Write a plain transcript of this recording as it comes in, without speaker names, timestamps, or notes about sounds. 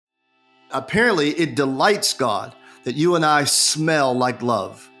apparently it delights God that you and I smell like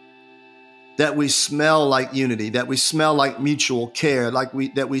love, that we smell like unity, that we smell like mutual care,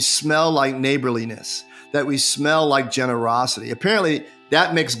 that we smell like neighborliness, that we smell like generosity. Apparently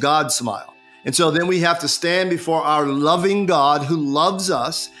that makes God smile. And so then we have to stand before our loving God who loves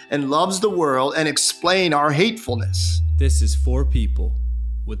us and loves the world and explain our hatefulness. This is For People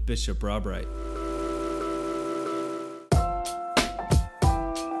with Bishop Rob Wright.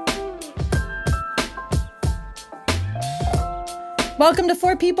 Welcome to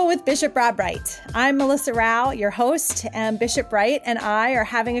For People with Bishop Rob Wright. I'm Melissa Rao, your host, and Bishop Wright and I are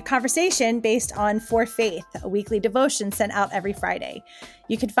having a conversation based on For Faith, a weekly devotion sent out every Friday.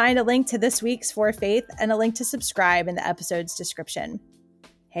 You can find a link to this week's For Faith and a link to subscribe in the episode's description.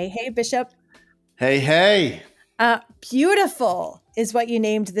 Hey, Bishop. Hey. Beautiful is what you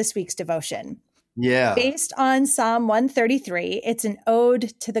named this week's devotion. Yeah. Based on Psalm 133, it's an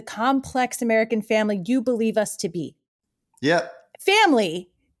ode to the complex American family you believe us to be. Yep. Family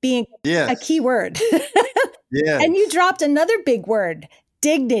being a key word. Yeah. And you dropped another big word,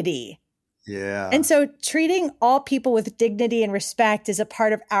 dignity. Yeah. And so treating all people with dignity and respect is a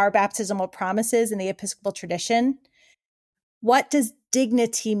part of our baptismal promises in the Episcopal tradition. What does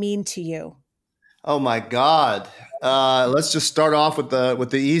dignity mean to you? Oh my God. Let's just start off with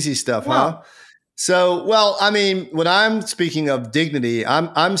the easy stuff, huh? So, well, I mean, when I'm speaking of dignity,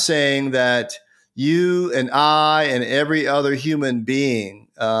 I'm saying that you and I and every other human being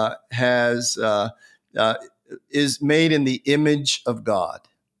is made in the image of God,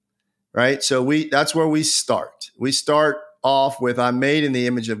 right? So that's where we start. We start off with I'm made in the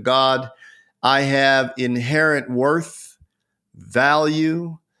image of God. I have inherent worth,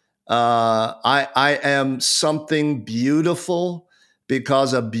 value. I am something beautiful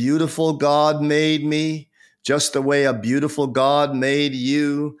because a beautiful God made me, just the way a beautiful God made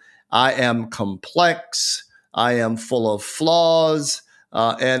you. I am complex. I am full of flaws,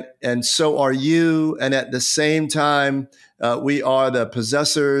 and so are you. And at the same time, we are the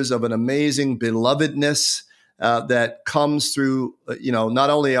possessors of an amazing belovedness that comes through, not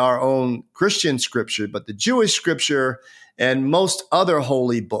only our own Christian scripture, but the Jewish scripture and most other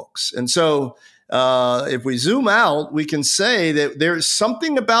holy books. And so, if we zoom out, we can say that there's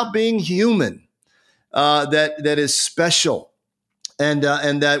something about being human that is special. And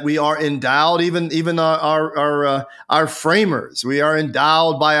that we are endowed, even our framers, we are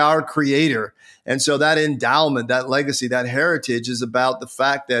endowed by our Creator, and so that endowment, that legacy, that heritage is about the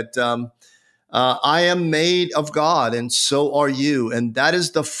fact that I am made of God, and so are you, and that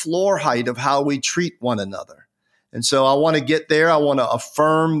is the floor height of how we treat one another. And so I want to get there. I want to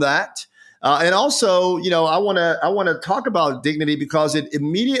affirm that, and also, I want to talk about dignity because it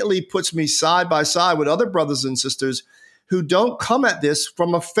immediately puts me side by side with other brothers and sisters who don't come at this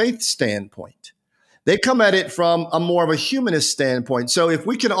from a faith standpoint. They come at it from a more of a humanist standpoint. So if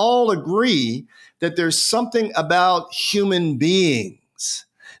we can all agree that there's something about human beings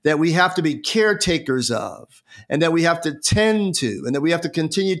that we have to be caretakers of and that we have to tend to and that we have to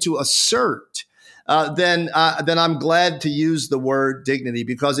continue to assert, then I'm glad to use the word dignity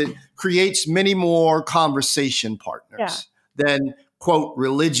because it creates many more conversation partners than, quote,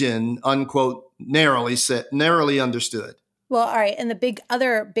 religion, unquote, narrowly understood. Well, all right. And the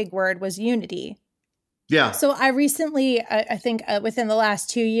other big word was unity. Yeah. So I recently, I think within the last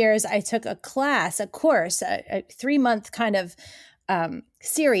 2 years, I took a course, a 3-month kind of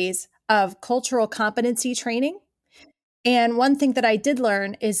series of cultural competency training. And one thing that I did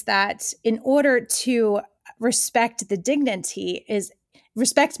learn is that in order to respect the dignity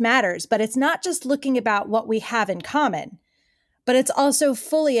respect matters, but it's not just looking about what we have in common, but it's also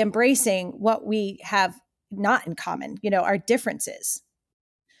fully embracing what we have not in common, our differences.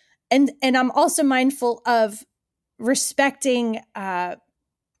 And I'm also mindful of respecting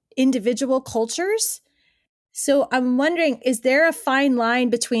individual cultures. So I'm wondering, is there a fine line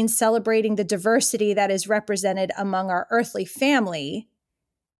between celebrating the diversity that is represented among our earthly family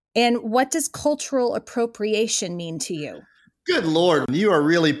and what does cultural appropriation mean to you? Good Lord, you are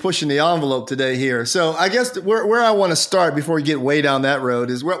really pushing the envelope today here. So I guess where I want to start before we get way down that road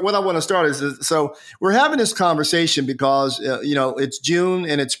is what I want to start is so we're having this conversation because, it's June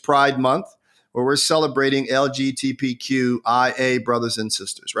and it's Pride Month where we're celebrating LGBTQIA brothers and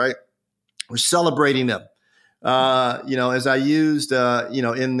sisters, right? We're celebrating them. As I used,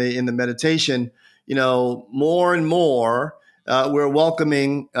 in the meditation, more and more, we're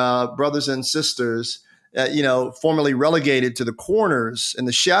welcoming brothers and sisters formerly relegated to the corners and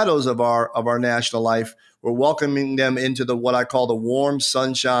the shadows of our national life. We're welcoming them into what I call the warm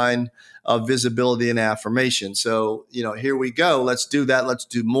sunshine of visibility and affirmation. So, here we go. Let's do that. Let's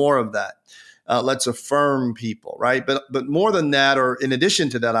do more of that. Let's affirm people, right? But more than that, or in addition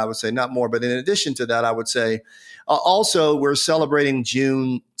to that, I would say, not more, but in addition to that, I would say, also we're celebrating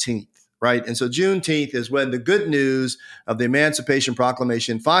Juneteenth, right? And so Juneteenth is when the good news of the Emancipation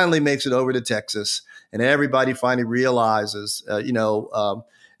Proclamation finally makes it over to Texas, and everybody finally realizes,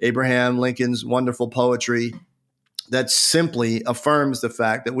 Abraham Lincoln's wonderful poetry that simply affirms the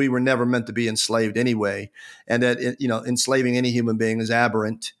fact that we were never meant to be enslaved anyway, and that enslaving any human being is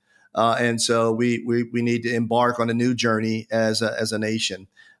aberrant. And so we need to embark on a new journey as a nation,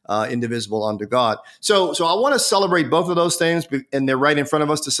 indivisible under God. So I want to celebrate both of those things, and they're right in front of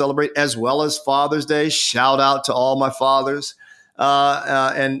us to celebrate, as well as Father's Day. Shout out to all my fathers,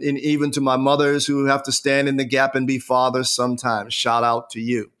 and even to my mothers who have to stand in the gap and be fathers sometimes. Shout out to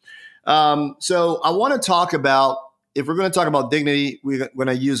you. So I want to talk about, if we're going to talk about dignity, we're going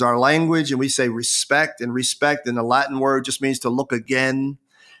to use our language, and we say respect, and respect in the Latin word just means to look again.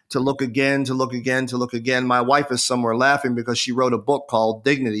 To look again, to look again, to look again. My wife is somewhere laughing because she wrote a book called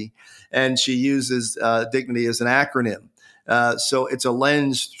Dignity, and she uses dignity as an acronym. So it's a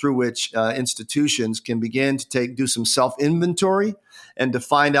lens through which institutions can begin to do some self-inventory and to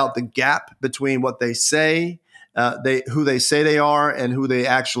find out the gap between what they say, who they say they are, and who they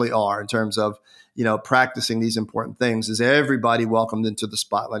actually are in terms of practicing these important things. Is everybody welcomed into the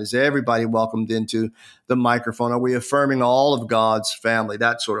spotlight? Is everybody welcomed into the microphone? Are we affirming all of God's family?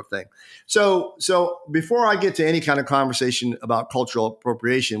 That sort of thing. So before I get to any kind of conversation about cultural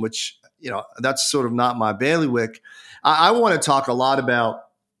appropriation, which, that's sort of not my bailiwick, I want to talk a lot about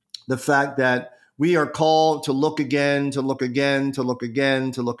the fact that we are called to look again, to look again, to look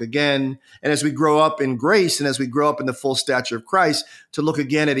again, to look again. And as we grow up in grace and as we grow up in the full stature of Christ, to look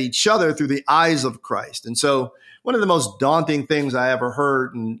again at each other through the eyes of Christ. And so one of the most daunting things I ever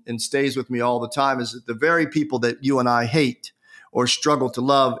heard and stays with me all the time is that the very people that you and I hate or struggle to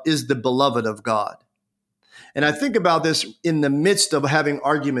love is the beloved of God. And I think about this in the midst of having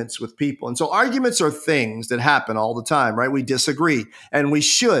arguments with people. And so arguments are things that happen all the time, right? We disagree, and we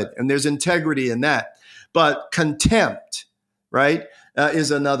should, and there's integrity in that. But contempt, right,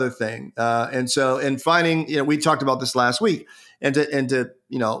 is another thing. And finding, we talked about this last week, and to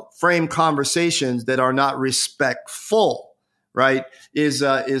frame conversations that are not respectful, right, is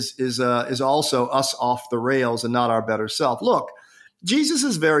also us off the rails and not our better self. Look, Jesus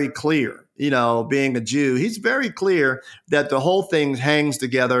is very clear, being a Jew, he's very clear that the whole thing hangs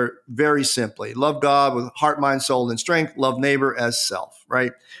together very simply. Love God with heart, mind, soul, and strength. Love neighbor as self,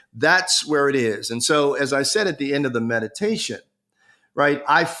 right? That's where it is. And so, as I said at the end of the meditation, right,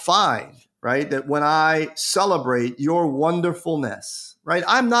 I find, right, that when I celebrate your wonderfulness, right,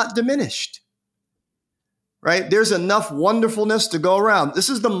 I'm not diminished. Right? There's enough wonderfulness to go around. This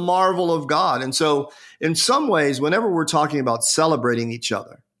is the marvel of God. And so in some ways, whenever we're talking about celebrating each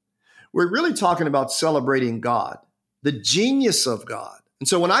other, we're really talking about celebrating God, the genius of God. And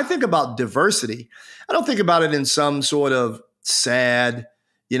so when I think about diversity, I don't think about it in some sort of sad,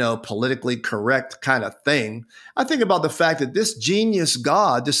 politically correct kind of thing. I think about the fact that this genius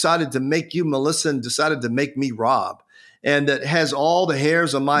God decided to make you, Melissa, and decided to make me, Rob, and that has all the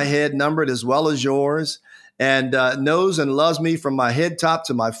hairs on my head numbered as well as yours, and knows and loves me from my head top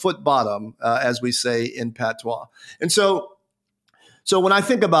to my foot bottom, as we say in patois. And so when I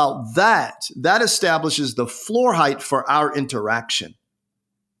think about that establishes the floor height for our interaction,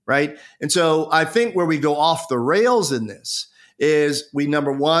 right? And so I think where we go off the rails in this is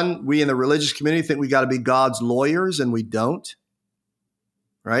number one, we in the religious community think we got to be God's lawyers, and we don't,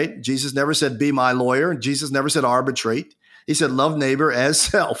 right? Jesus never said, be my lawyer. Jesus never said arbitrate. He said, love neighbor as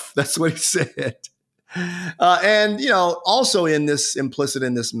self. That's what he said. And also implicit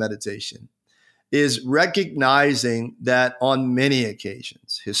in this meditation is recognizing that on many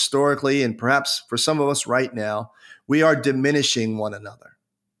occasions, historically, and perhaps for some of us right now, we are diminishing one another.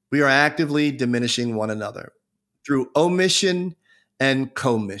 We are actively diminishing one another through omission and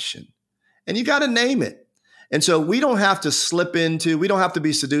commission. And you got to name it. And so we don't have to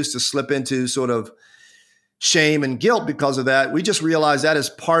be seduced to slip into sort of shame and guilt because of that. We just realize that is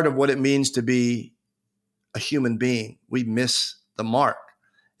part of what it means to be a human being. We miss the mark.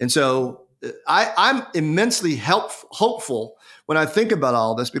 And so I'm immensely hopeful when I think about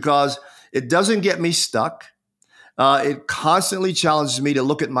all this because it doesn't get me stuck. It constantly challenges me to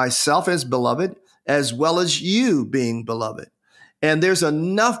look at myself as beloved as well as you being beloved. And there's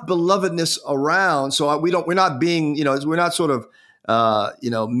enough belovedness around. So we're not being, we're not sort of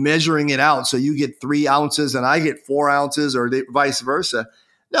measuring it out. So you get 3 ounces and I get 4 ounces, or vice versa.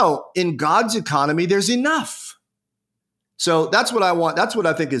 No, in God's economy, there's enough. So that's what I want. That's what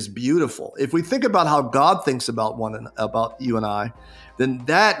I think is beautiful. If we think about how God thinks about you and I, then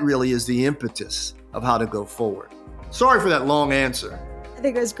that really is the impetus of how to go forward. Sorry for that long answer. I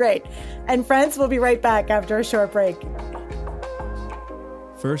think it was great. And friends, we'll be right back after a short break.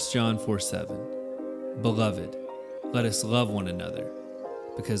 1 John 4:7. Beloved, let us love one another,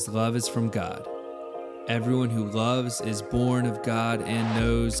 because love is from God. Everyone who loves is born of God and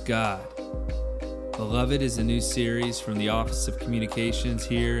knows God. Beloved is a new series from the Office of Communications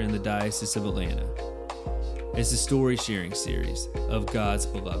here in the Diocese of Atlanta. It's a story-sharing series of God's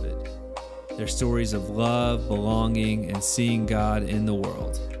beloved. They're stories of love, belonging, and seeing God in the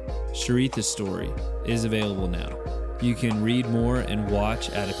world. Sharitha's story is available now. You can read more and watch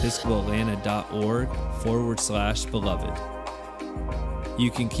at episcopalatlanta.org/beloved.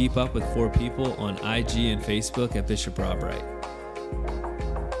 You can keep up with 4 People on IG and Facebook at Bishop Rob Wright.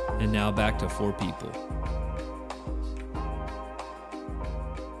 And now back to 4 People.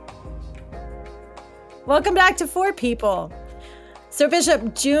 Welcome back to 4 People. So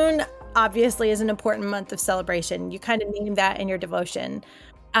Bishop, June obviously is an important month of celebration. You kind of named that in your devotion.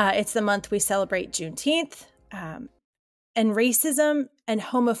 It's the month we celebrate Juneteenth, and racism and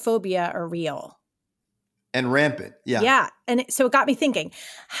homophobia are real. And rampant, yeah. Yeah, and so it got me thinking,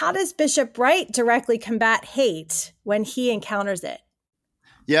 how does Bishop Wright directly combat hate when he encounters it?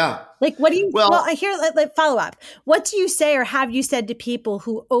 Yeah. Like, what do you, well I hear, like, follow up. What do you say or have you said to people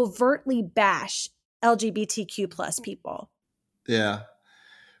who overtly bash LGBTQ plus people? Yeah.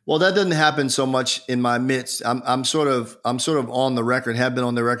 Well, that doesn't happen so much in my midst. I'm sort of on the record, have been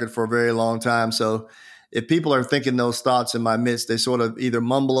on the record for a very long time. So if people are thinking those thoughts in my midst, they sort of either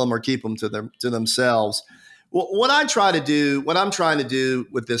mumble them or keep them to themselves. Well, what I'm trying to do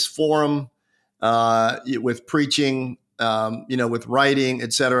with this forum, with preaching, with writing,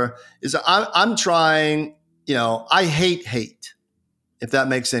 et cetera, is I'm trying, I hate hate, if that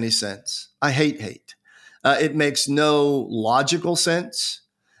makes any sense. I hate hate. It makes no logical sense.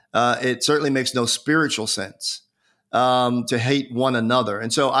 It certainly makes no spiritual sense to hate one another.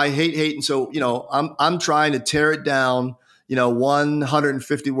 And so I hate hate. And so, I'm trying to tear it down,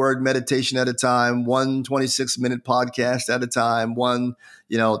 150 word meditation at a time, 26-minute podcast at a time,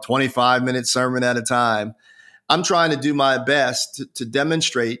 25-minute sermon at a time. I'm trying to do my best to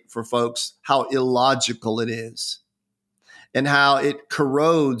demonstrate for folks how illogical it is and how it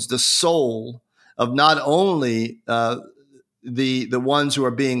corrodes the soul of not only the ones who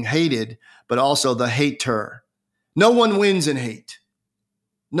are being hated, but also the hater. No one wins in hate.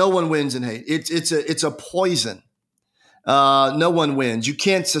 No one wins in hate. It's a poison. No one wins. You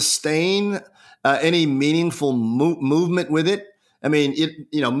can't sustain any meaningful movement with it. I mean,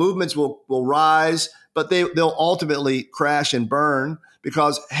 movements will rise, but they'll ultimately crash and burn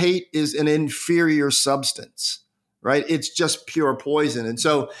because hate is an inferior substance. Right? It's just pure poison. And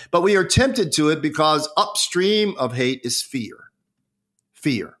so, but we are tempted to it because upstream of hate is fear.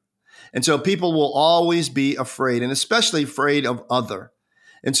 And so people will always be afraid, and especially afraid of other.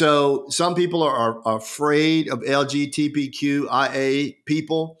 And so some people are afraid of LGBTQIA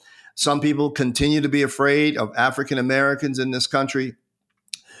people. Some people continue to be afraid of African Americans in this country.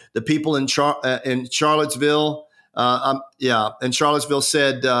 The people in Charlottesville, in Charlottesville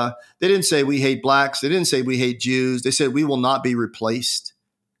said, they didn't say we hate blacks. They didn't say we hate Jews. They said we will not be replaced.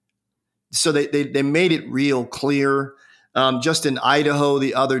 So they made it real clear. Just in Idaho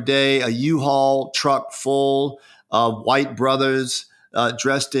the other day, a U-Haul truck full of white brothers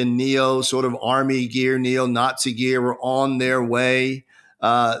dressed in sort of army gear, neo-Nazi gear, were on their way,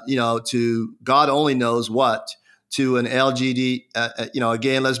 to God only knows what, to an LGBT, a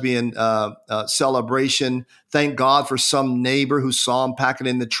gay and lesbian celebration. Thank God for some neighbor who saw him packing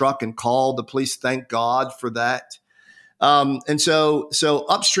in the truck and called the police. Thank God for that. And so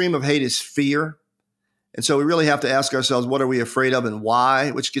upstream of hate is fear. And so we really have to ask ourselves, what are we afraid of and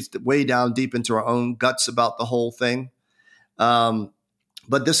why, which gets way down deep into our own guts about the whole thing.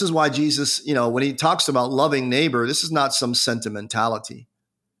 But this is why Jesus, when he talks about loving neighbor, this is not some sentimentality,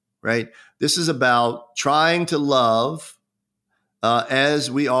 right? This is about trying to love as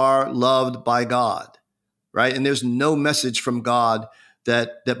we are loved by God, right? And there's no message from God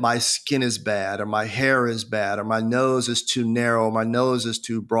that my skin is bad or my hair is bad or my nose is too narrow or my nose is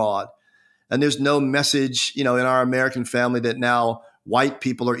too broad. And there's no message, in our American family that now white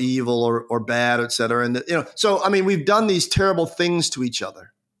people are evil or bad, et cetera. And, so, I mean, we've done these terrible things to each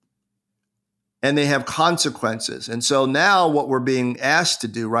other and they have consequences. And so now what we're being asked to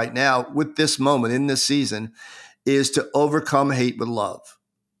do right now with this moment in this season is to overcome hate with love.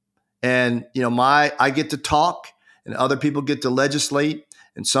 And, I get to talk and other people get to legislate,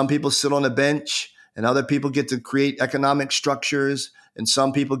 and some people sit on a bench and other people get to create economic structures, and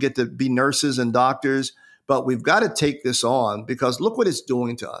some people get to be nurses and doctors. But we've got to take this on, because look what it's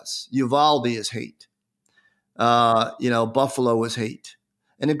doing to us. Uvalde is hate. Buffalo is hate.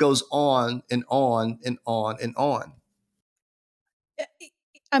 And it goes on and on and on and on.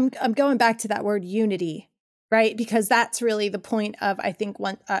 I'm going back to that word unity, right? Because that's really the point of, I think,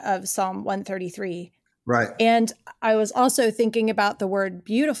 of Psalm 133. Right. And I was also thinking about the word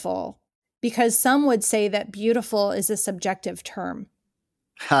beautiful, because some would say that beautiful is a subjective term.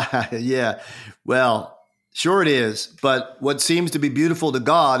 Yeah. Well, sure it is. But what seems to be beautiful to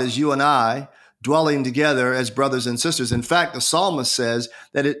God is you and I dwelling together as brothers and sisters. In fact, the psalmist says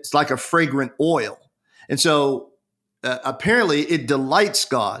that it's like a fragrant oil. And so apparently it delights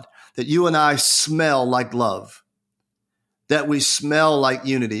God that you and I smell like love, that we smell like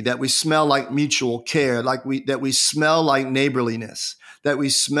unity, that we smell like mutual care, that we smell like neighborliness, that we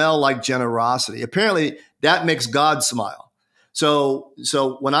smell like generosity. Apparently that makes God smile. So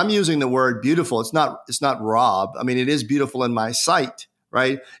when I'm using the word beautiful, it's not Rob. I mean, it is beautiful in my sight,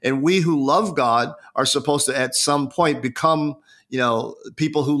 right? And we who love God are supposed to at some point become,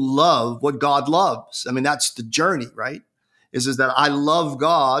 people who love what God loves. I mean, that's the journey, right? Is that I love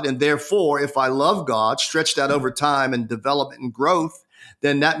God, and therefore, if I love God, stretch that over time and development and growth,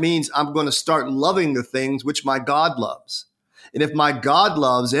 then that means I'm going to start loving the things which my God loves. And if my God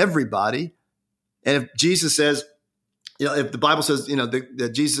loves everybody, and if Jesus says, if the Bible says,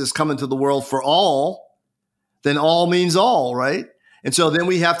 that Jesus is coming to the world for all, then all means all, right? And so then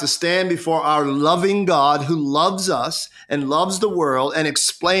we have to stand before our loving God who loves us and loves the world and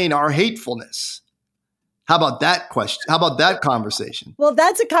explain our hatefulness. How about that question? How about that conversation? Well,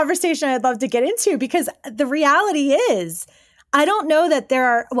 that's a conversation I'd love to get into, because the reality is, I don't know that there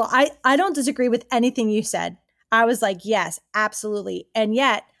are, I don't disagree with anything you said. I was like, yes, absolutely. And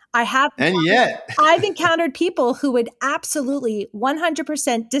yet I've encountered people who would absolutely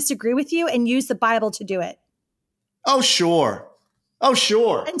 100% disagree with you and use the Bible to do it. Oh, sure. Oh,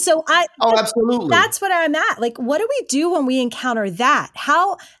 sure. And so absolutely. That's what I'm at. Like, what do we do when we encounter that?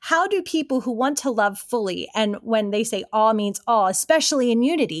 How do people who want to love fully, and when they say all means all, especially in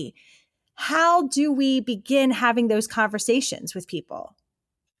unity, how do we begin having those conversations with people?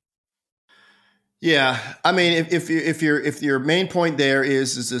 Yeah. I mean, if your main point there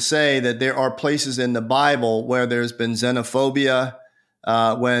is to say that there are places in the Bible where there's been xenophobia,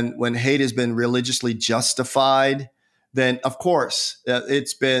 when hate has been religiously justified, then of course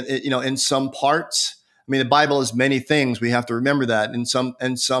it's been, in some parts. I mean, the Bible is many things. We have to remember that in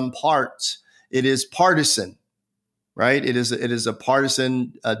some parts it is partisan, right? It is a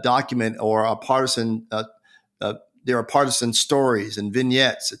partisan document, or a partisan. There are partisan stories and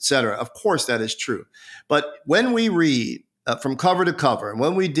vignettes, etc. Of course, that is true. But when we read from cover to cover, and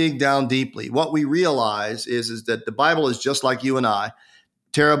when we dig down deeply, what we realize is that the Bible is just like you and I,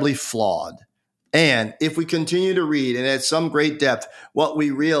 terribly flawed. And if we continue to read, and at some great depth, what we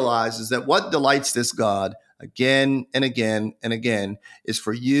realize is that what delights this God again and again and again is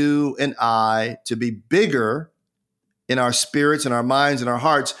for you and I to be bigger in our spirits and our minds and our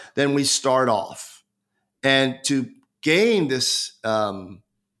hearts than we start off. And to gain this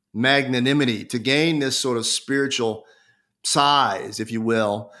magnanimity, to gain this sort of spiritual size, if you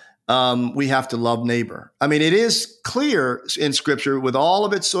will, we have to love neighbor. I mean, it is clear in Scripture, with all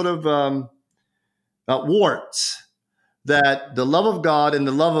of its sort of warts, that the love of God and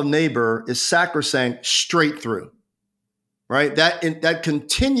the love of neighbor is sacrosanct straight through, right? That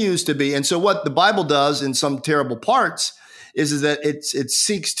continues to be. And so what the Bible does in some terrible parts is that it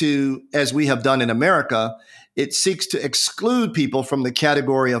seeks to, as we have done in America, it seeks to exclude people from the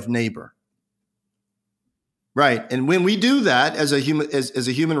category of neighbor. Right. And when we do that as a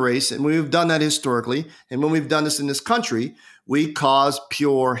human race, and we've done that historically, and when we've done this in this country, we cause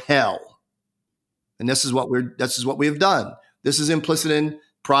pure hell. And this is what we have done. This is implicit in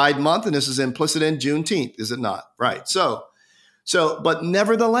Pride Month, and this is implicit in Juneteenth, is it not? Right. So, but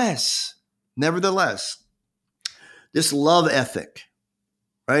nevertheless, this love ethic,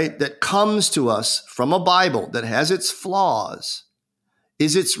 right, that comes to us from a Bible that has its flaws,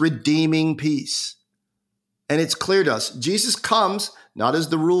 is its redeeming peace. And it's clear to us. Jesus comes not as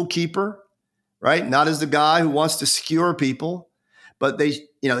the rule keeper, right? Not as the guy who wants to skewer people, but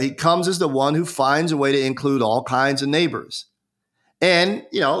he comes as the one who finds a way to include all kinds of neighbors. And,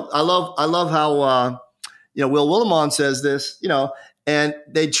 I love how, Will Willimon says this, and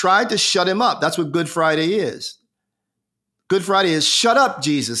they tried to shut him up. That's what Good Friday is. Good Friday is shut up,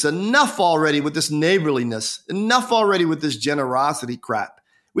 Jesus. Enough already with this neighborliness. Enough already with this generosity crap.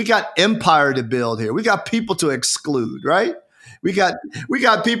 We got empire to build here. We got people to exclude, right? We got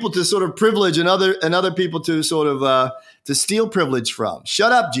people to sort of privilege and other people to sort of to steal privilege from.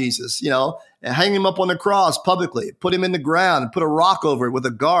 Shut up, Jesus, and hang him up on the cross publicly, put him in the ground and put a rock over it with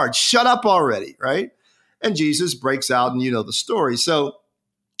a guard. Shut up already, right? And Jesus breaks out, and you know the story. So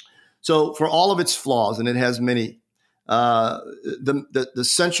for all of its flaws, and it has many, the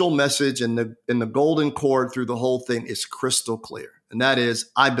central message and the golden cord through the whole thing is crystal clear. And that is,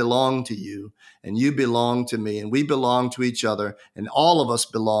 I belong to you and you belong to me and we belong to each other and all of us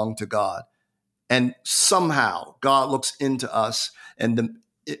belong to God. And somehow God looks into us and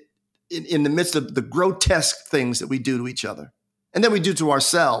in the midst of the grotesque things that we do to each other and then we do to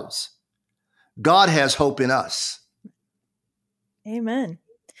ourselves, God has hope in us. Amen.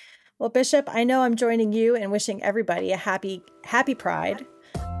 Well, Bishop, I know I'm joining you in wishing everybody a happy Pride.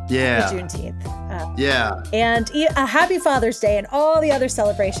 Yeah. Juneteenth. Yeah. And a happy Father's Day and all the other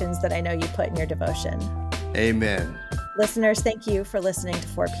celebrations that I know you put in your devotion. Amen. Listeners, thank you for listening to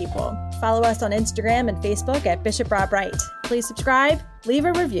For People. Follow us on Instagram and Facebook at Bishop Rob Wright. Please subscribe, leave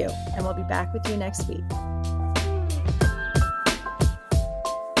a review, and we'll be back with you next week.